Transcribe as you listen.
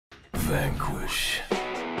Vanquish.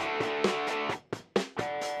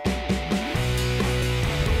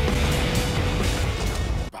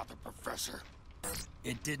 About the professor.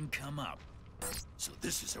 It didn't come up. So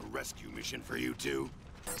this is a rescue mission for you two?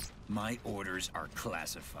 My orders are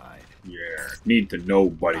classified. Yeah, need to know,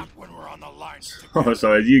 buddy. Not when we're on the line.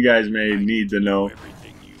 So as you guys may need to know,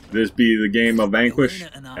 Everything you this be the game of Vanquish,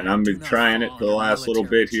 Elena and I've been trying it for the last little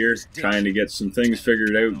bit here, trying to get some things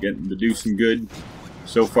figured out, getting to do some good.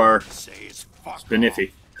 So far, say is it's been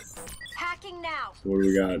iffy. Hacking now. So what do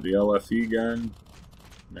we got? The LFE gun?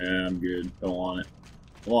 Nah, I'm good. Don't want it.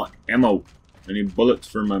 I want ammo. I need bullets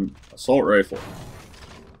for my assault rifle.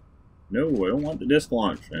 No, I don't want the disc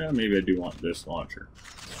launcher. Eh, maybe I do want the disc launcher.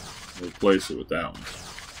 Replace it with that one.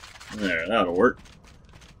 There, that'll work.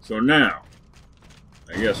 So now,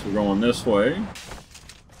 I guess we're going this way.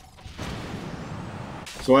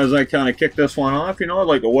 So as I kind of kick this one off, you know, I'd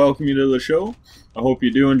like to welcome you to the show. I hope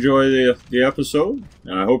you do enjoy the episode,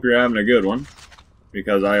 and I hope you're having a good one.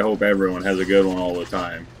 Because I hope everyone has a good one all the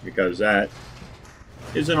time. Because that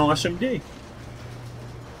is an awesome day.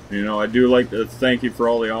 You know, I do like to thank you for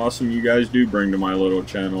all the awesome you guys do bring to my little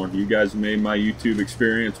channel. You guys made my YouTube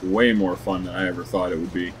experience way more fun than I ever thought it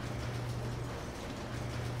would be.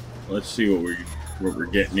 Let's see what we're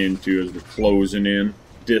getting into as we're closing in.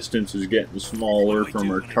 Distance is getting smaller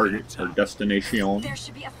from our target, our destination. There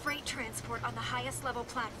should be a freight transport on the highest level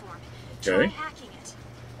platform. Okay. Try hacking it.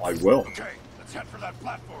 I will. Okay, let's head for that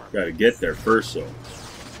platform. Gotta get there first, though.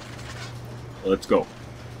 Let's go.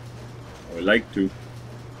 I would like to.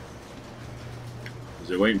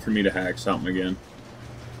 Is it waiting for me to hack something again?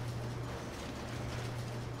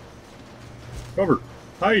 Cover!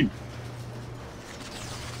 Hide!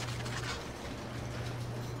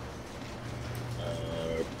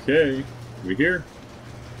 Okay. We here?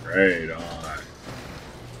 Right on.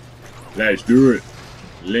 Let's do it.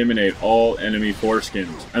 Eliminate all enemy forces.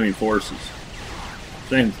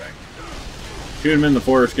 Same thing. Shoot them in the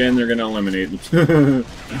foreskin, they're gonna eliminate them.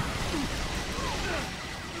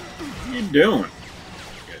 What are you doing?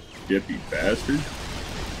 Dippy bastard.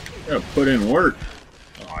 You gotta put in work.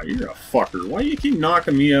 Aw, you're a fucker. Why do you keep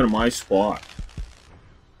knocking me out of my spot?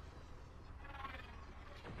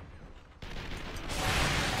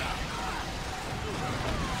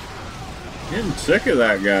 Getting sick of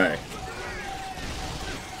that guy.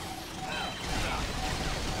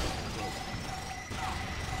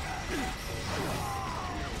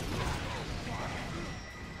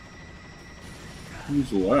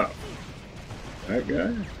 Who's left? That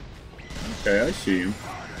guy? Okay, I see him.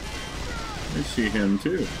 I see him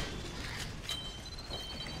too.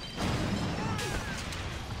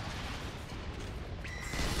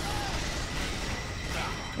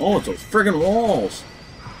 Oh, it's those friggin' walls!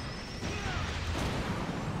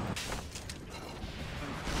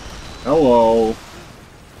 Hello!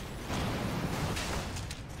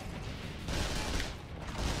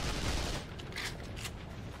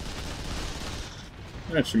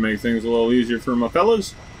 That should make things a little easier for my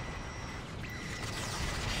fellas.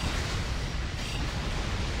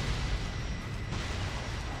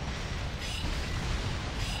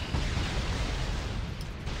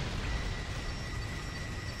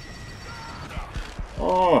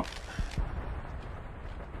 Oh!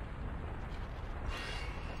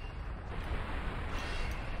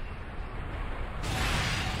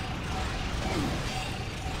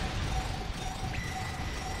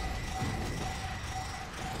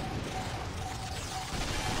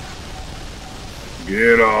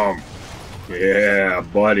 Get him! Yeah,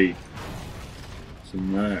 buddy.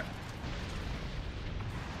 Some that.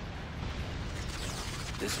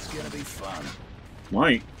 This is gonna be fun.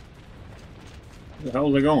 Mike? Where the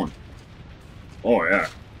hell is it going? Oh yeah,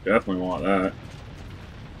 definitely want that.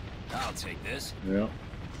 I'll take this. Yeah.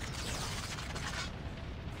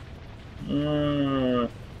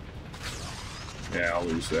 Yeah, I'll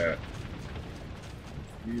lose that.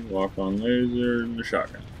 You lock on laser and the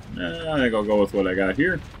shotgun. I think I'll go with what I got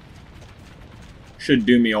here. Should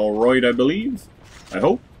do me all right, I believe. I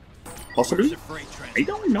hope. Possibly. I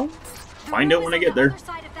don't know. Find out when I get there.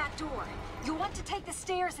 You'll want to take the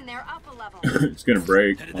stairs in there up a level. It's gonna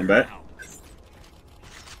break, I bet.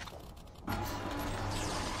 Let's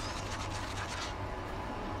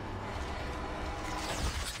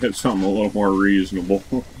get something a little more reasonable.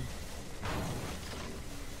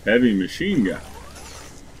 Heavy machine gun.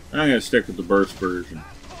 I'm gonna stick with the burst version.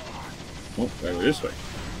 Oh, gotta go this way.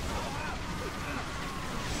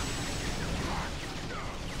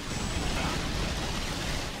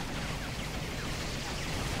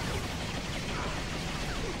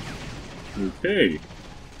 Okay.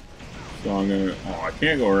 So I'm gonna... Oh, I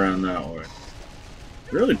can't go around that way.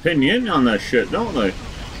 Really pin you in on that shit, don't they?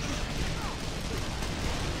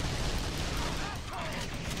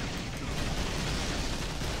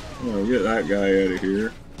 Oh, get that guy out of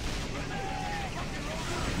here.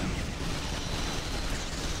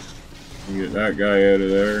 Get that guy out of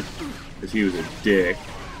there. Because he was a dick.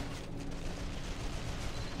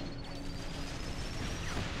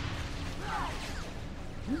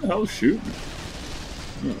 Who the hell's shooting?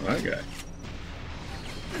 Oh, that guy.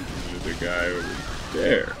 There's a guy over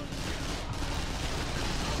there.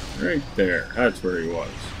 Right there. That's where he was.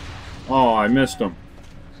 Oh, I missed him.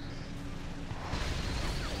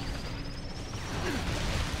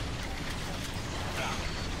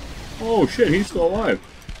 Oh shit, he's still alive.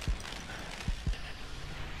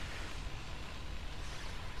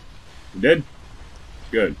 You dead?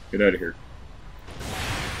 Good. Get out of here.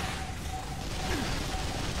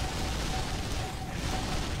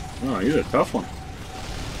 Oh, he's a tough one.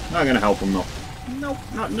 Not gonna help him though. Nope,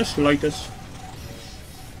 not in the slightest.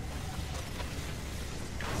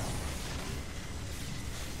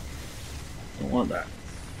 Don't want that.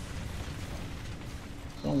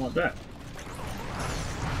 Don't want that.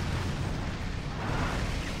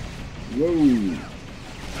 Whoa.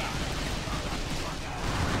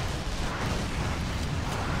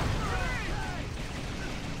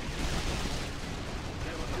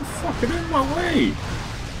 Fucking in my way.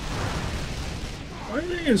 Why do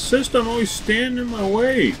they insist on always standing in my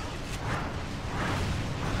way?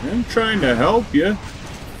 I'm trying to help you.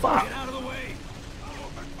 Fuck. Get out of the way.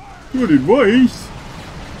 Good advice,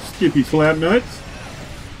 Skippy Slapnuts.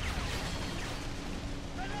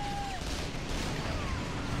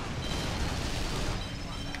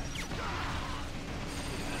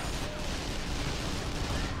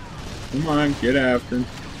 Come on, get after him.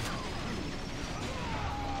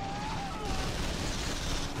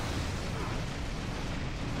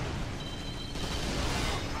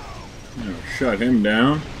 Shut him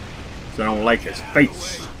down, because I don't like his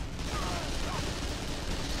face.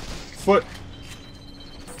 Foot.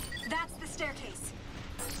 That's the staircase.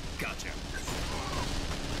 Gotcha.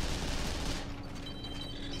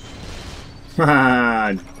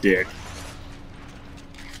 Ha, dick.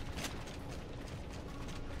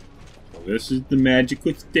 Well, this is the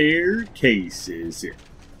magical staircases.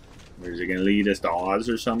 Where's it gonna lead us to Oz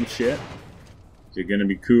or some shit? Is it gonna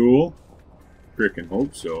be cool? Frickin'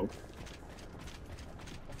 hope so.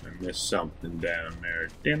 I missed something down there.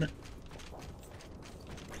 Damn it.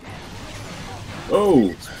 Oh!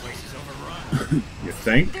 This place is overrun. You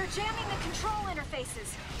think? They're jamming the control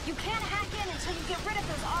interfaces. You can't hack in until you get rid of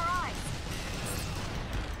those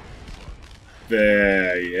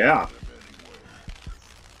RIs. Yeah.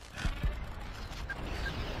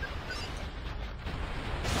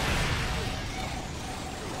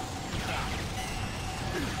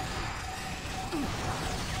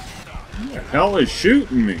 Who the hell is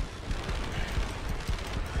shooting me?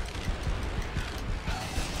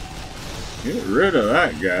 Get rid of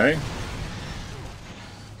that guy.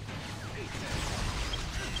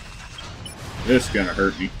 This is gonna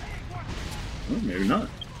hurt me. Well, maybe not.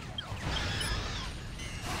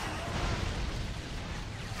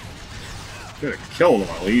 Could have killed him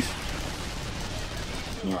at least.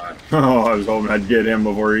 Oh, I was hoping I'd get him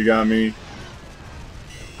before he got me.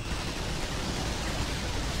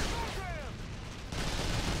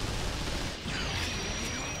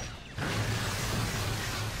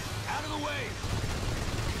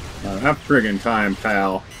 Have friggin' time,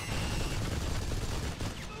 pal.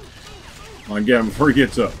 Come on, get him before he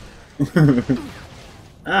gets up.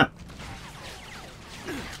 Ah!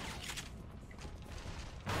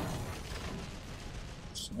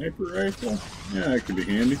 Sniper rifle? Yeah, that could be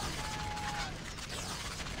handy.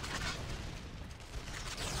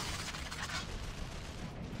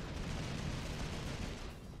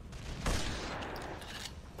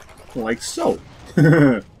 Like so.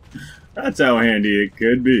 That's how handy it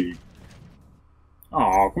could be.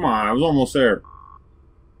 Oh, come on, I was almost there.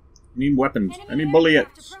 I need weapons. I need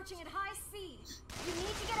bullets. Approaching at high speed. You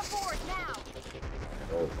need to get aboard now.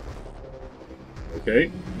 Oh. Okay.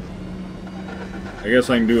 I guess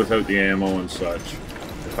I can do without the ammo and such,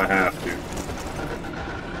 if I have to.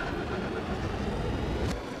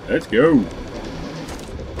 Let's go.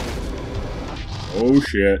 Oh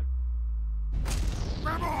shit.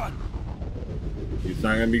 Grab on! It's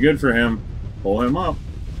not gonna be good for him. Pull him up.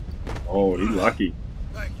 Oh, he's lucky.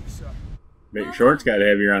 Thank you, sir. Bet your shorts got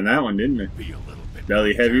heavier on that one, didn't it? Be a little bit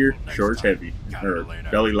Belly more heavier, careful next shorts time. heavy. Gotta Or lay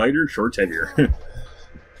down. belly lighter, shorts heavier.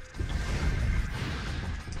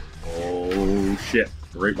 Oh shit.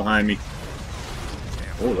 They're right behind me.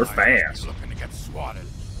 Oh, they're fast. Looking to get swatted.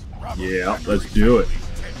 Probably Yeah, time to let's do it. reach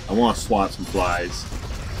I want to swat some flies.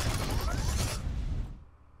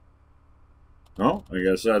 Oh, I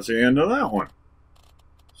guess that's the end of that one.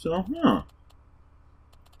 So,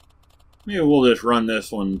 maybe we'll just run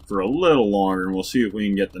this one for a little longer and we'll see if we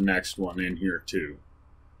can get the next one in here too.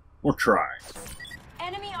 We'll try.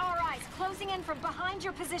 Enemy RIs closing in from behind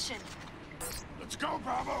your position. Let's go,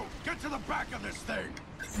 Bravo! Get to the back of this thing!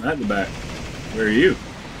 I'm at the back. Where are you?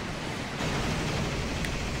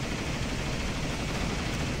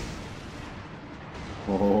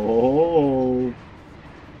 Oh.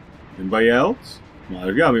 Anybody else? No,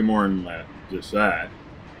 there's gotta be more than that. Just that.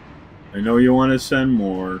 I know you want to send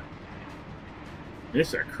more.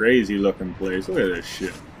 It's a crazy looking place. Look at this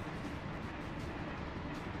shit.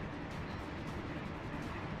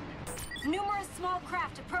 Numerous small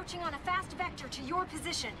craft approaching on a fast vector to your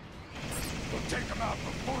position. We'll take them out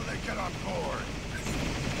before they get on board.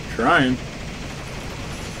 Trying.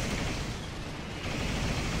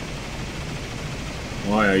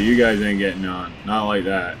 Oh yeah, you guys ain't getting on. Not like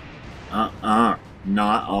that.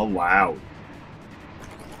 Not allowed.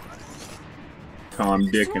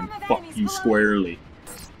 Tom, Dick, and fuck you squarely.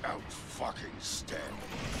 Out fucking stand.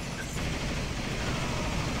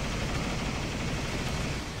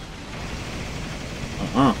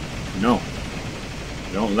 No.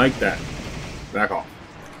 I don't like that. Back off.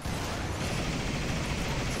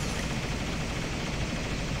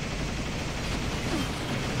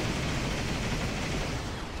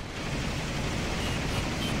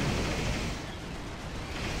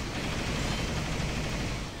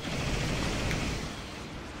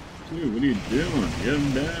 Dude, what are you doing? Get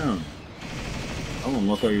him down. That one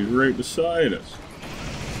looks like he's right beside us.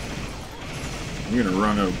 I'm gonna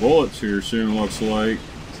run out of bullets here soon, looks like.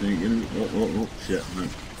 Oh, shit, man.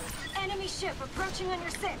 Enemy ship approaching on your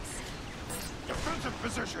 6. Defensive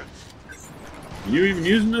positions. Are you even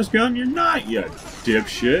using this gun? You're not, you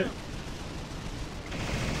dipshit.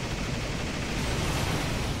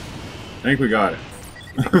 I think we got it.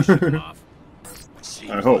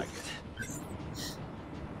 I hope.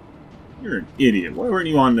 You're an idiot. Why weren't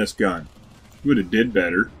you on this gun? You would have did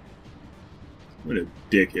better. What a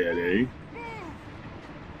dickhead, eh?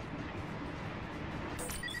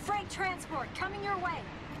 Freight transport coming your way.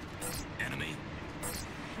 Enemy.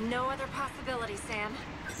 No other possibility, Sam.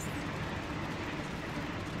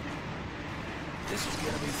 This is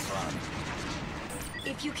gonna be fun.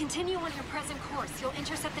 If you continue on your present course, you'll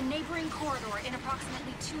intercept the neighboring corridor in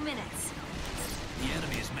approximately 2 minutes. The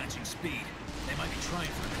enemy is matching speed. They might be trying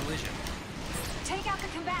for a collision. Take out the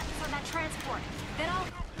combatants on that transport. Then I'll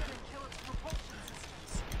have you kill its propulsion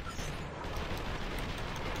systems.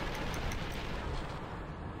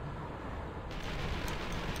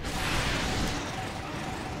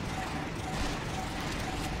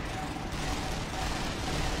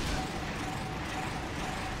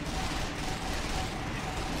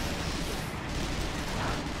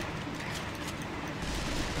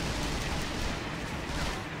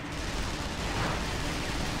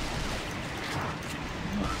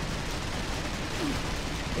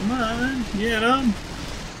 Come on, get him.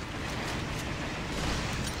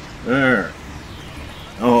 There.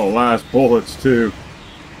 Oh, last bullets too.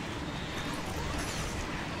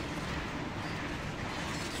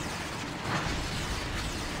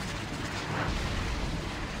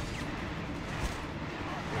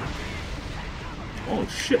 Oh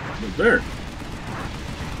shit, what's there?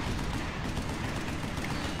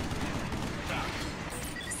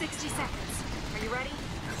 Are you ready?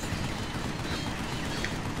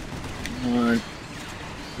 Come on.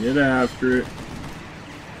 Get after it.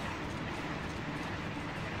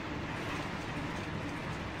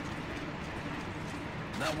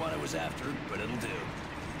 Not what I was after, but it'll do.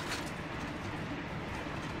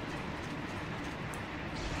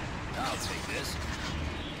 I'll take this.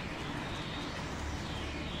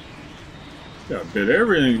 Got a bit of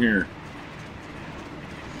everything here.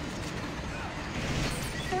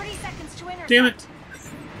 30 seconds to intercept. Damn it.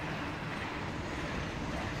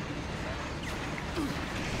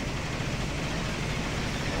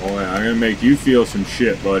 Oh yeah, I'm gonna make you feel some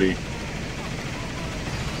shit, buddy.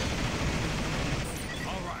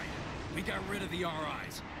 Alright, we got rid of the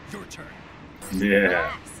RIs. Your turn. Yeah.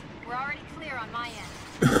 Relax. We're already clear on my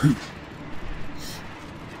end.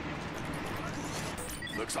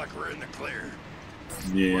 Looks like we're in the clear.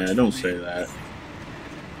 Yeah, don't say that.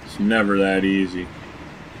 It's never that easy.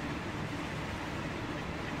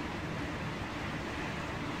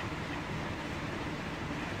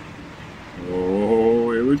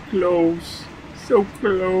 Oh, it was close. So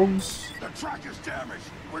close. The track is damaged.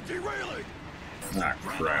 We're derailing. Ah,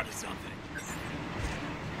 Grab crap. onto something.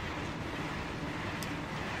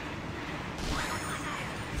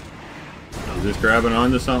 Is this grabbing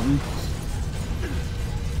onto something?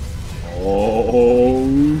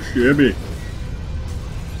 Oh, shibby.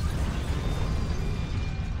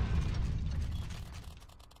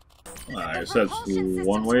 I guess that's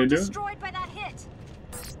one way to do it. Destroyed by that hit.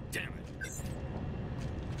 Damn it.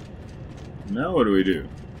 Now what do we do?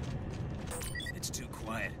 It's too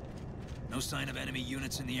quiet. No sign of enemy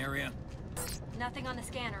units in the area? Nothing on the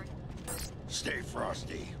scanner. Stay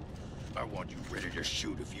frosty. I want you ready to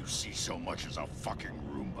shoot if you see so much as a fucking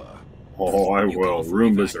Roomba. Oh, I will.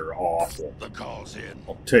 Roombas are awful. The call's in.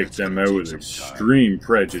 I'll take It's them gonna out take with some extreme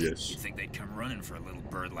prejudice. You'd think they'd come running for a little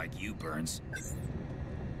bird like you, Burns.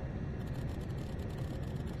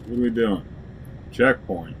 What are we doing?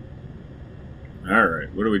 Checkpoint.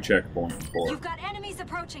 Alright, what are we checkpointing for? You've got enemies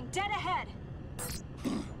approaching, dead ahead.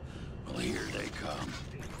 Well, here they come.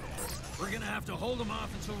 We're gonna have to hold them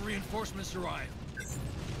off until reinforcements arrive.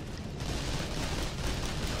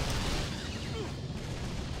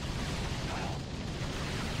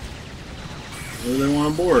 Where do they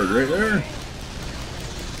want to board? Right there?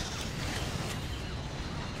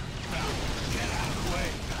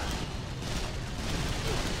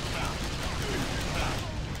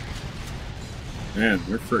 Man,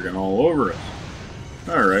 they're freaking all over us.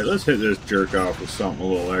 Alright, let's hit this jerk off with something a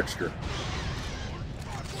little extra.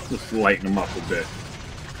 Just lighten them up a bit.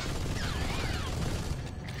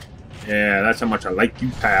 Yeah, that's how much I like you,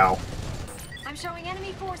 pal. I'm showing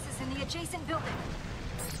enemy forces in the adjacent building.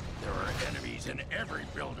 There are enemies in every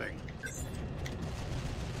building.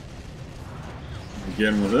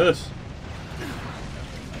 Again with this.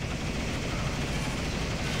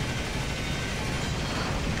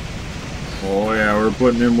 Oh yeah, we're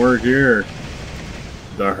putting in work here.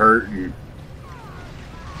 The hurting.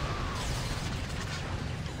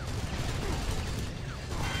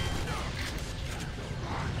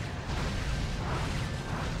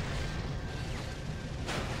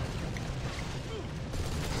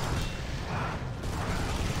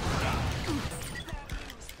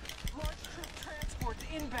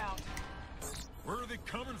 Where are they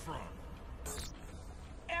coming from?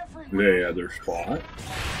 They had their spot.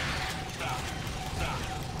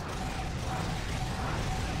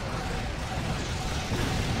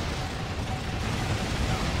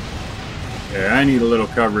 Yeah, I need a little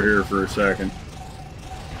cover here for a second.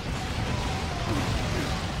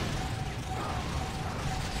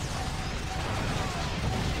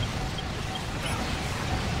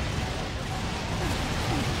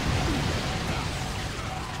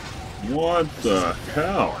 What the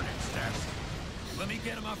hell? Let me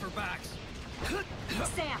get them off our backs.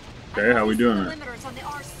 Sam. Okay, how we doing it? Limiters on the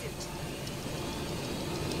R suit.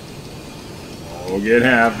 Oh, get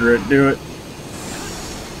after it. Do it.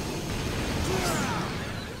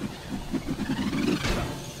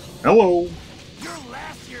 Hello. You're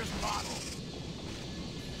last year's model.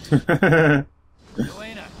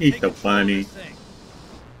 Elena, He's take so control of funny. this thing.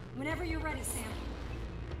 Whenever you're ready, Sam.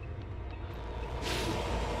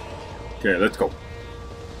 Okay, let's go.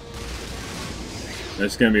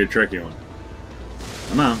 That's gonna be a tricky one.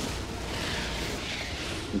 Come on.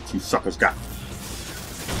 What you suckers got?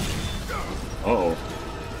 Uh-oh.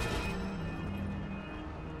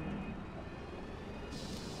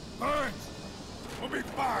 Burns! We'll be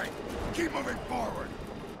fine. Keep moving forward.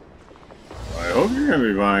 I hope you're gonna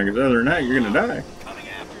be fine, because other than that, you're gonna die. Coming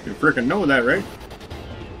after You freaking know that, right?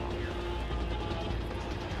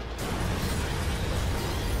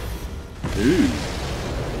 Ooh.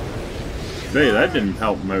 Hey, that didn't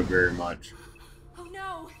help him out very much. Oh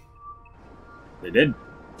no! They did.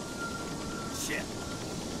 shit.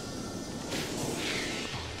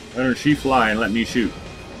 Why don't she fly and let me shoot?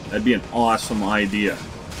 That'd be an awesome idea.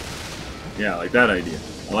 Yeah, I like that idea.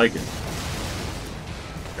 I like it.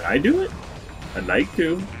 Can I do it? I'd like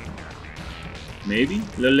to. Maybe?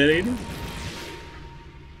 Little lady?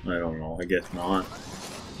 I don't know. I guess not.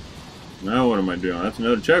 Now what am I doing? That's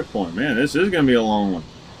another checkpoint. Man, this is going to be a long one.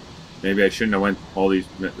 Maybe I shouldn't have went all this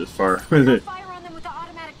far with it. Fire on them with the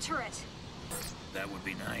automatic turret. That would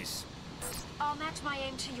be nice. I'll match my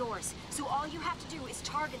aim to yours, so all you have to do is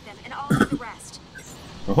target them, and I'll do the rest.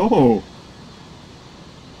 Oh!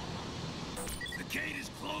 The gate is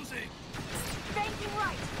closing. Banking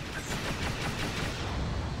right.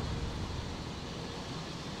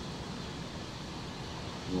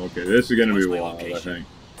 Okay, this is going to be What's my wild, I location? think.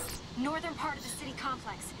 Northern part of the city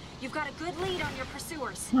complex. You've got a good lead on your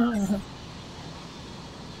pursuers.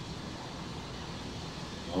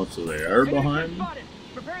 Oh, so they are behind me?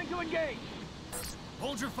 Preparing to engage.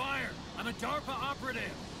 Hold your fire. I'm a DARPA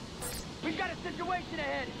operative. We've got a situation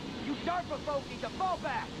ahead. You DARPA folk need to fall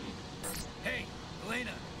back. Hey,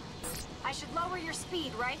 Elena. I should lower your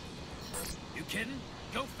speed, right? You kidding?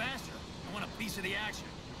 Go faster. I want a piece of the action.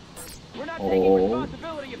 We're not taking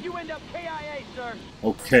responsibility if you end up KIA, sir.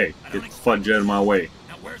 Okay, get the fudge out of my way.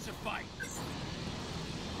 Now where's the fight?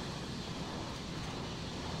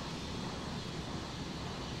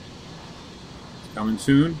 Coming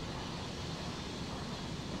soon.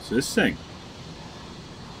 What's this thing?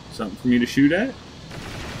 Something for me to shoot at?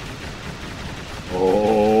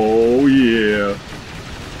 Oh yeah.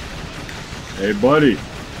 Hey buddy.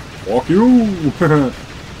 Walk you.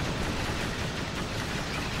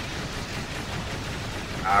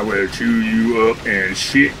 I will chew you up and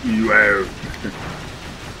shit you out.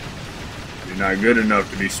 You're not good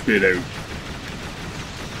enough to be spit out.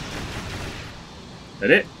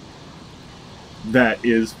 That it? That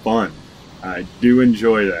is fun. I do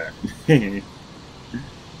enjoy that.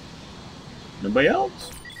 Nobody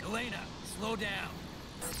else? Elena, slow down.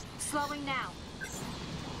 Slowing now.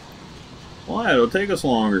 Why? It'll take us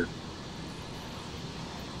longer.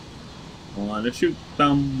 I want to shoot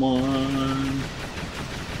someone.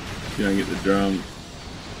 See, I get the drum.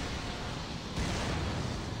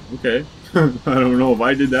 Okay. I don't know if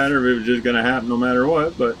I did that or if it was just gonna happen no matter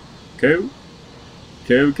what, but cool.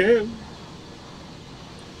 Cool.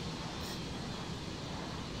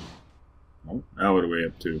 Oh, now what are we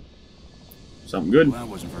up to? Something good? Well, that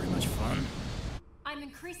wasn't very much fun. I'm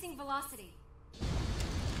increasing velocity.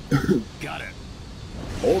 Got it.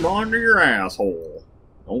 Hold on to your asshole.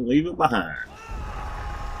 Don't leave it behind.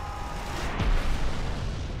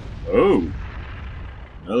 Oh.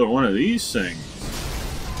 Another one of these things.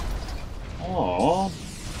 Aw.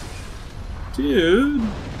 Dude.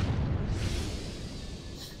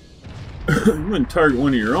 You wouldn't target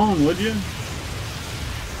one of your own, would you?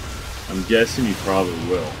 I'm guessing he probably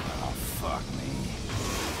will. Oh, fuck me.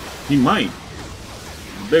 He might.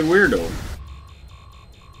 He's a big weirdo.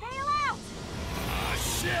 Bail out! Oh,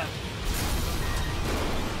 shit.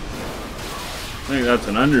 I think that's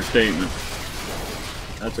an understatement.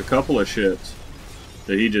 That's a couple of shits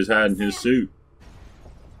that he just had in his suit.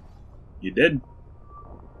 You did?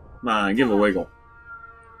 Come on, give a wiggle.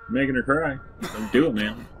 You're making her cry. Don't do it,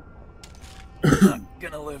 man. I'm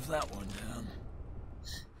gonna live that one down.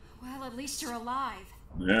 Well, at least you're alive.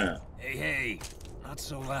 Yeah. Hey, not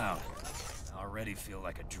so loud. I already feel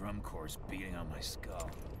like a drum corps beating on my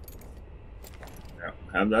skull. Yeah.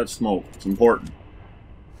 Have that smoke. It's important.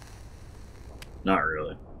 Not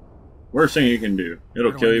really. Worst thing you can do.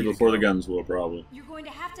 It'll kill you before the guns will, probably. You're going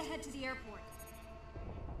to have to head to the airport.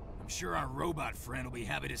 I'm sure our robot friend will be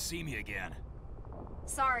happy to see me again.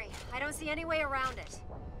 Sorry, I don't see any way around it.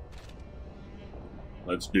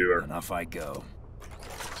 Let's do her. And off I go.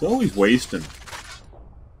 It's always wasting.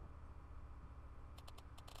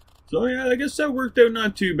 So yeah, I guess that worked out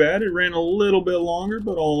not too bad. It ran a little bit longer,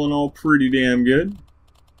 but all in all, pretty damn good.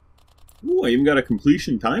 Ooh, I even got a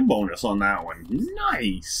completion time bonus on that one.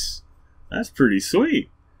 Nice! That's pretty sweet.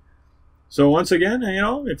 So once again, you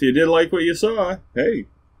know, if you did like what you saw, hey,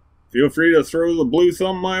 feel free to throw the blue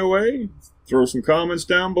thumb my way. Throw some comments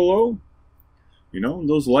down below. You know,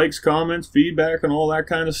 those likes, comments, feedback, and all that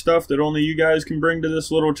kind of stuff that only you guys can bring to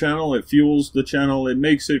this little channel. It fuels the channel. It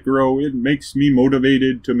makes it grow. It makes me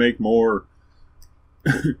motivated to make more.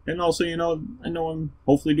 And also, you know, I know I'm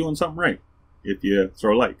hopefully doing something right if you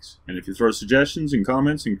throw likes. And if you throw suggestions and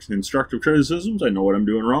comments and constructive criticisms, I know what I'm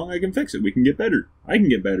doing wrong. I can fix it. We can get better. I can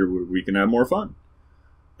get better. We can have more fun.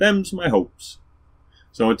 Them's my hopes.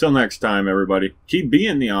 So until next time, everybody, keep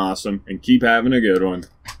being the awesome and keep having a good one.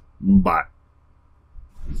 Bye.